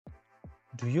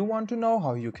Do you want to know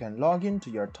how you can log in to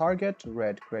your Target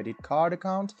Red credit card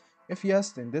account? If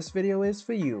yes, then this video is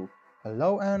for you.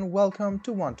 Hello and welcome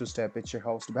to One to Step. It's your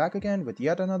host back again with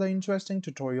yet another interesting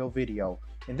tutorial video.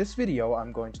 In this video,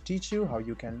 I'm going to teach you how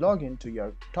you can log in to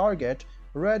your Target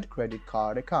Red credit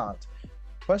card account.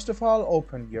 First of all,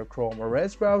 open your Chrome or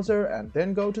Edge browser and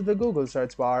then go to the Google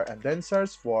search bar and then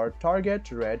search for Target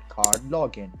REDcard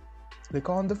login. Click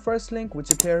on the first link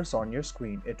which appears on your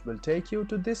screen. It will take you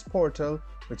to this portal,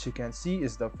 which you can see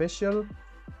is the official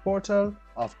portal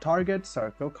of Target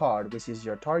Circle Card, which is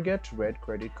your Target Red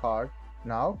credit card.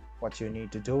 Now, what you need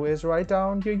to do is write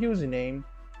down your username,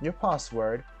 your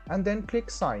password, and then click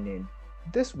sign in.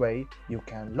 This way, you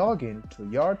can log in to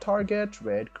your Target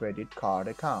Red credit card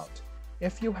account.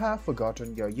 If you have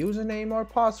forgotten your username or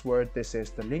password, this is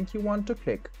the link you want to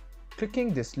click.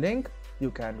 Clicking this link, you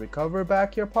can recover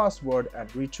back your password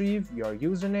and retrieve your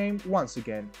username once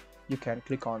again. You can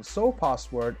click on show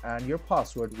password and your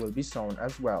password will be shown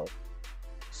as well.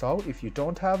 So if you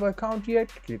don't have an account yet,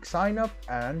 click sign up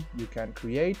and you can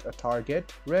create a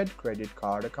Target Red credit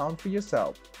card account for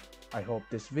yourself. I hope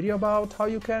this video about how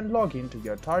you can log into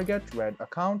your Target Red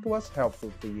account was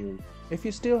helpful for you. If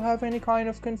you still have any kind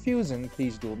of confusion,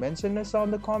 please do mention us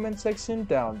on the comment section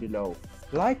down below.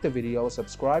 Like the video,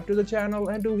 subscribe to the channel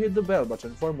and do hit the bell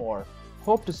button for more.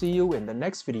 Hope to see you in the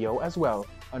next video as well.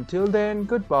 Until then,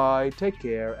 goodbye, take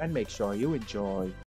care and make sure you enjoy.